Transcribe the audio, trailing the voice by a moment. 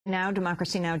Now,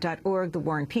 democracynow.org, the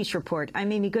War and Peace Report.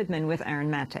 I'm Amy Goodman with Aaron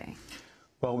Mate.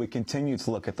 Well, we continue to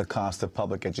look at the cost of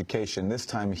public education, this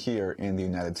time here in the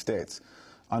United States.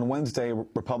 On Wednesday,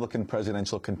 Republican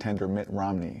presidential contender Mitt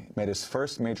Romney made his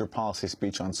first major policy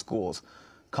speech on schools,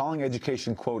 calling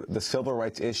education, quote, the civil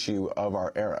rights issue of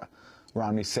our era.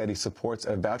 Romney said he supports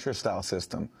a voucher-style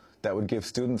system that would give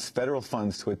students federal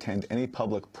funds to attend any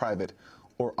public, private,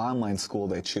 or online school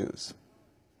they choose.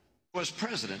 As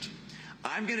president,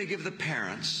 I'm going to give the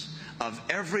parents of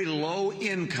every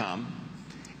low-income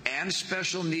and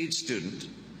special needs student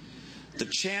the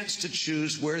chance to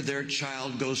choose where their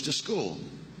child goes to school.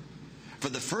 For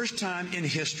the first time in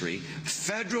history,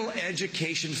 federal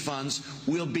education funds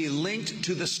will be linked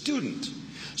to the student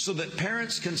so that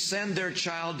parents can send their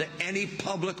child to any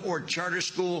public or charter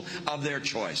school of their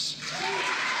choice.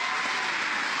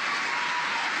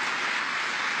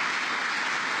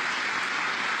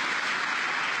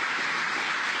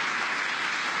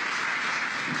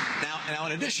 Now,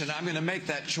 in addition, I'm going to make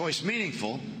that choice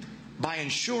meaningful by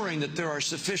ensuring that there are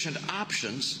sufficient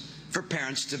options for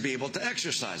parents to be able to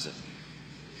exercise it.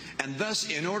 And thus,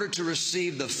 in order to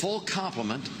receive the full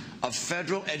complement of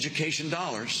federal education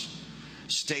dollars,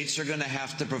 states are going to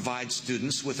have to provide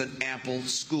students with an ample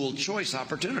school choice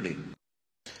opportunity.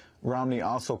 Romney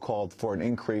also called for an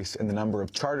increase in the number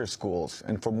of charter schools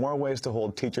and for more ways to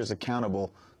hold teachers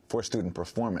accountable for student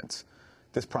performance.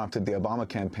 This prompted the Obama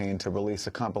campaign to release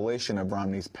a compilation of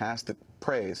Romney's past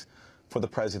praise for the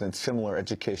president's similar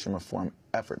education reform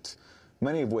efforts,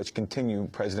 many of which continue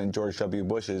President George W.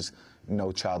 Bush's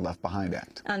No Child Left Behind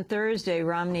Act. On Thursday,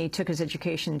 Romney took his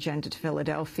education agenda to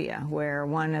Philadelphia, where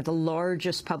one of the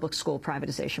largest public school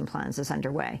privatization plans is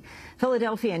underway.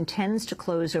 Philadelphia intends to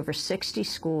close over 60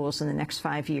 schools in the next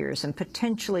 5 years and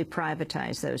potentially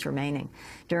privatize those remaining.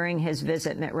 During his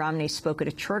visit, Mitt Romney spoke at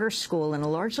a charter school in a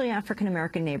largely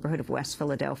African-American neighborhood of West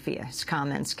Philadelphia. His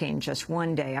comments came just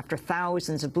one day after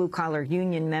thousands of blue-collar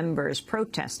union members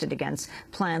protested against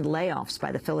planned layoffs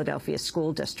by the Philadelphia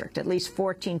School District. At least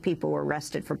 14 people were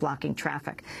arrested for blocking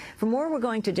traffic. For more, we're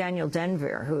going to Daniel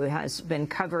Denvir, who has been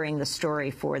covering the story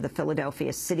for the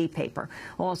Philadelphia City paper,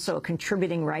 also a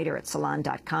contributing writer at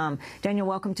Salon.com. Daniel,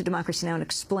 welcome to Democracy Now! And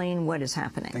explain what is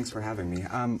happening. Thanks for having me.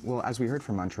 Well, as we heard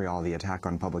from Montreal, the attack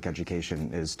on public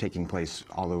education is taking place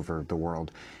all over the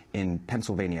world. In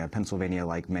Pennsylvania,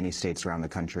 like many states around the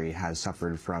country, has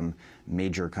suffered from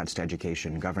major cuts to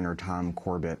education. Governor Tom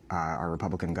Corbett, our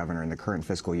Republican governor, in the current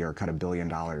fiscal year cut $1 billion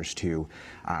to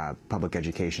public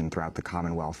education throughout the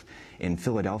Commonwealth. In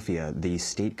Philadelphia, the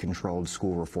state-controlled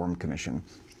School Reform Commission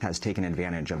has taken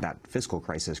advantage of that fiscal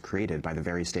crisis created by the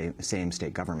very same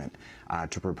state government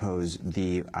to propose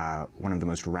one of the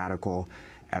most radical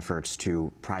efforts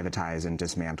to privatize and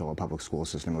dismantle a public school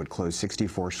system. It would close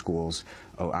 64 schools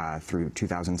through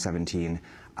 2017,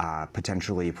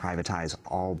 potentially privatize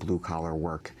all blue-collar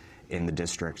work in the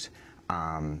district,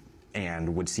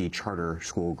 and would see charter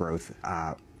school growth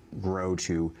grow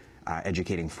to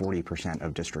educating 40%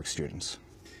 of district students.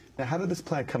 Now, how did this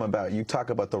plan come about? You talk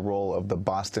about the role of the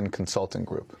Boston Consulting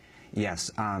Group. Yes.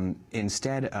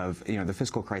 Instead of, the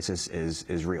fiscal crisis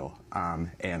is real,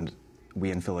 and we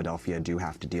in Philadelphia do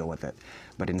have to deal with it.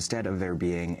 But instead of there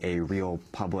being a real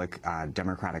public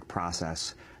democratic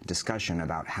process discussion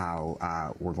about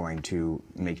how we're going to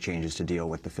make changes to deal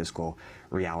with the fiscal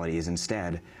realities,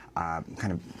 instead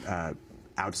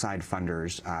outside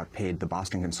funders paid the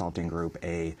Boston Consulting Group,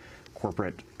 a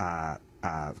corporate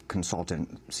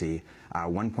consultancy,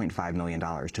 $1.5 million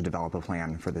to develop a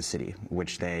plan for the city,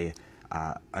 which they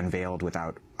unveiled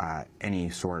without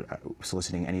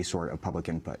soliciting any sort of public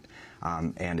input.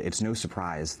 And it's no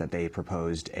surprise that they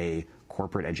proposed a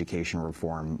corporate education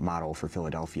reform model for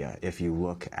Philadelphia. If you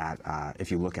look at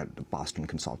the Boston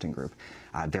Consulting Group,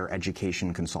 their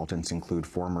education consultants include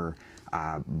former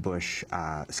Bush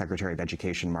Secretary of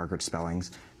Education Margaret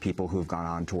Spellings, people who've gone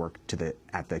on to work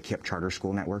at the KIPP Charter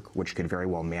School Network, which could very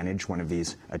well manage one of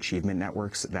these achievement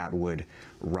networks that would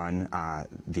run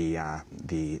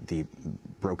the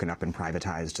broken up and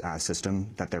privatized system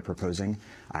that they're proposing,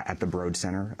 at the Broad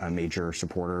Center, a major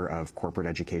supporter of corporate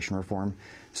education reform.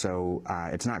 So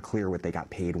it's not clear what they got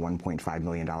paid $1.5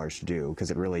 million to do,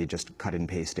 because it really just cut and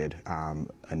pasted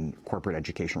a corporate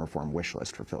education reform wish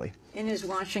list for Philly. In his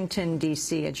Washington,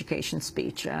 D.C. education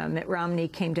speech, Mitt Romney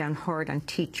came down hard on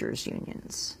teachers'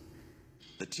 unions.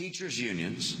 The teachers'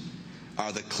 unions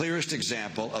are the clearest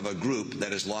example of a group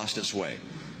that has lost its way.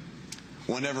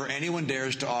 Whenever anyone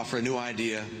dares to offer a new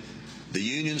idea, the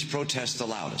unions protest the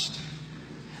loudest.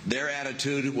 Their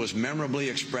attitude was memorably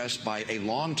expressed by a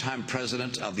longtime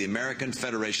president of the American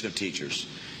Federation of Teachers.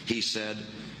 He said,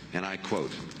 and I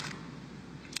quote,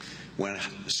 when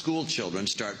school children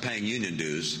start paying union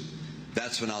dues,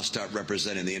 that's when I'll start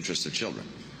representing the interests of children.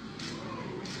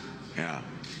 Yeah.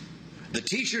 The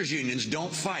teachers' unions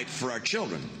don't fight for our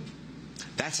children.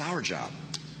 That's our job.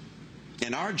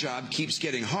 And our job keeps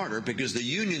getting harder because the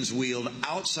unions wield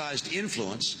outsized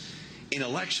influence in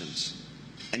elections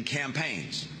and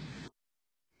campaigns.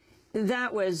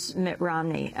 That was Mitt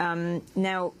Romney.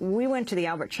 Now, we went to the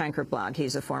Albert Shanker blog.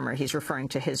 He's referring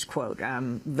to his quote,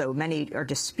 though many are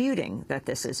disputing that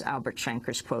this is Albert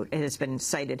Shanker's quote. It has been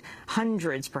cited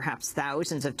hundreds, perhaps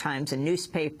thousands of times in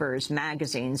newspapers,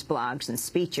 magazines, blogs, and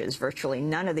speeches. Virtually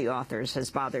none of the authors has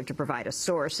bothered to provide a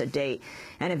source, a date,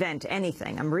 an event,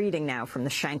 anything. I'm reading now from the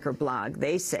Shanker blog.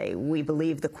 They say, we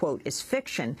believe the quote is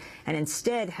fiction and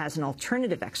instead has an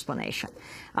alternative explanation.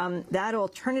 That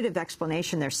alternative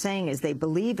explanation, they're saying, is they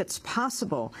believe it's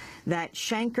possible that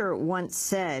Shanker once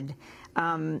said,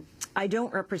 I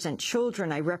don't represent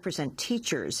children, I represent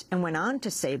teachers, and went on to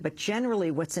say, but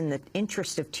generally what's in the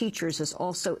interest of teachers is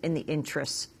also in the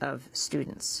interests of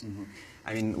students. Mm-hmm.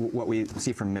 I mean, what we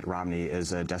see from Mitt Romney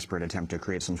is a desperate attempt to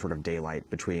create some sort of daylight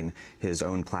between his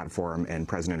own platform and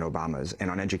President Obama's.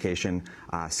 And on education,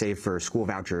 save for school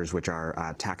vouchers, which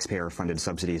are taxpayer-funded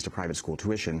subsidies to private school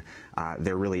tuition,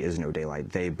 there really is no daylight.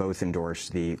 They both endorse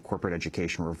the corporate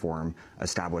education reform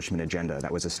establishment agenda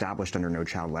that was established under No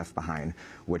Child Left Behind,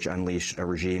 which unleashed a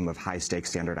regime of high-stakes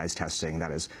standardized testing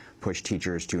that has pushed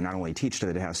teachers to not only teach to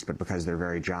the test, but because their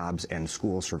very jobs and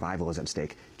school survival is at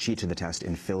stake, cheat to the test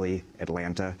in Philly,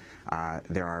 Atlanta.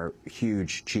 There are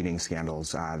huge cheating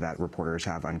scandals that reporters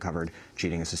have uncovered.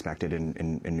 Cheating is suspected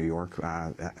in New York,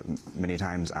 many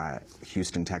times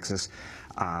Houston, Texas.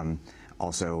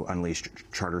 Also unleashed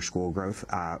charter school growth.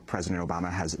 President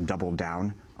Obama has doubled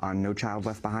down on No Child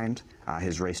Left Behind.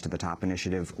 His Race to the Top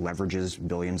initiative leverages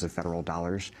billions of federal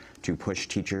dollars to push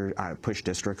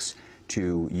districts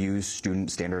to use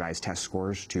student standardized test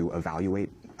scores to evaluate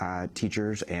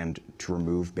teachers and to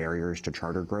remove barriers to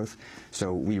charter growth.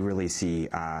 So we really see...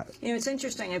 it's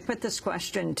interesting. I put this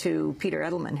question to Peter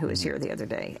Edelman, who was here the other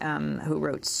day, who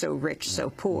wrote So Rich,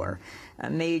 So Poor, a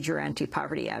major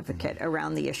anti-poverty advocate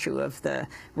around the issue of the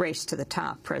Race to the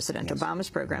Top, President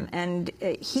Obama's program. And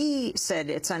he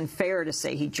said it's unfair to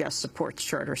say he just supports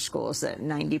charter schools, that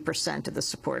 90% of the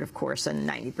support, of course, and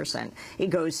 90%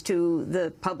 it goes to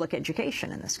the public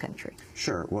education in this country.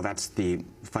 Sure. Well, that's the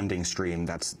funding stream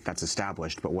that's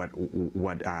established. But what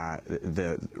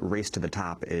the Race to the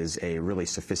Top is a really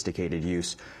sophisticated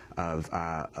use of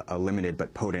a limited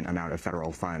but potent amount of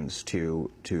federal funds to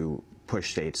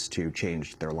push states to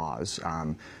change their laws,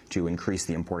 to increase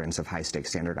the importance of high-stakes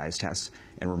standardized tests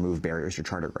and remove barriers to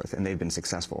charter growth. And they've been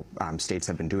successful. States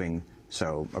have been doing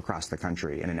so across the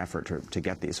country in an effort to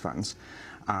get these funds.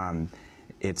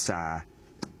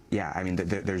 Yeah, I mean,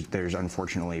 there's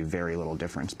unfortunately very little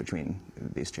difference between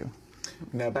these two.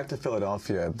 Now, back to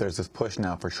Philadelphia, there's this push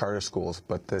now for charter schools,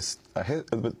 but the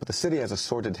city has a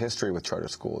sordid history with charter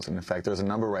schools. And in fact, there's a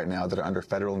number right now that are under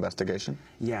federal investigation.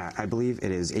 Yeah, I believe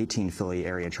it is 18 Philly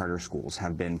area charter schools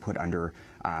have been put under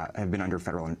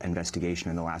federal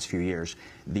investigation in the last few years.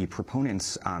 The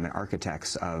proponents and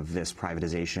architects of this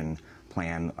privatization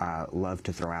plan love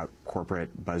to throw out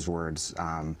corporate buzzwords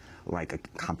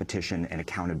like competition and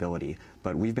accountability.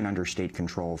 But we've been under state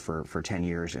control for 10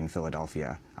 years in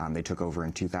Philadelphia. They took over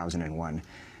in 2001,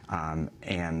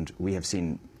 and we have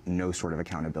seen no sort of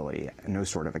accountability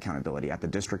at the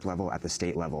district level, at the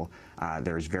state level.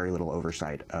 There's very little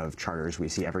oversight of charters. We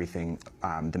see everything.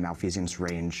 The malfeasance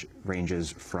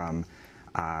ranges from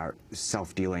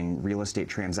self-dealing real estate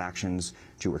transactions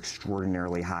to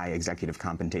extraordinarily high executive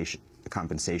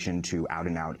compensation to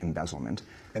out-and-out embezzlement.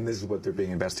 And this is what they're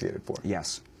being investigated for?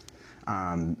 Yes.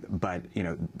 But,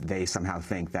 they somehow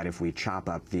think that if we chop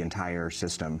up the entire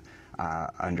system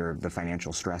under the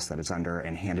financial stress that it's under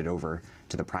and hand it over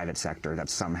to the private sector, that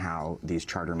somehow these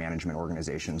charter management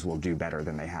organizations will do better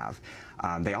than they have.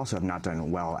 They also have not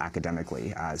done well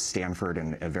academically. Stanford,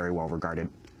 in a very well-regarded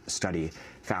study,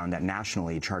 found that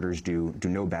nationally charters do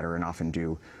no better and often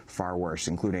do far worse,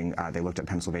 including they looked at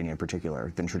Pennsylvania in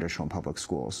particular, than traditional public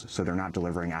schools. So they're not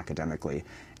delivering academically,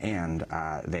 and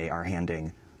they are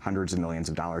handing hundreds of millions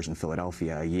of dollars in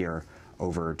Philadelphia a year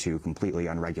over to completely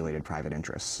unregulated private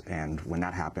interests. And when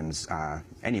that happens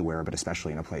anywhere, but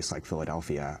especially in a place like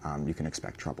Philadelphia, you can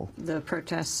expect trouble. The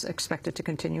protests expected to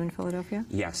continue in Philadelphia?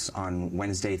 Yes. On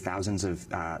Wednesday, thousands of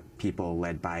people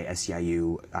led by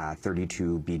SEIU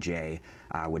 32BJ,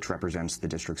 which represents the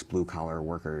district's blue-collar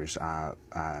workers,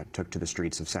 took to the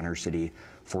streets of Center City.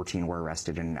 14 were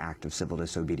arrested in an act of civil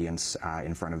disobedience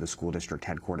in front of the school district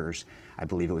headquarters. I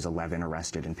believe it was 11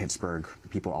 arrested in Pittsburgh.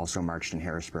 People also marched in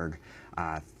Harrisburg.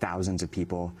 Thousands of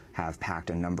people have packed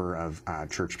a number of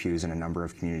church pews and a number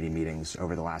of community meetings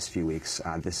over the last few weeks.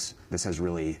 This has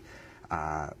really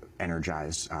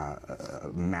energized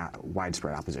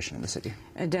widespread opposition in the city.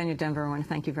 Daniel Denvir, I want to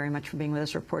thank you very much for being with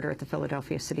us, reporter at the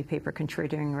Philadelphia City Paper,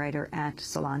 contributing writer at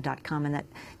Salon.com, and that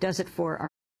does it for our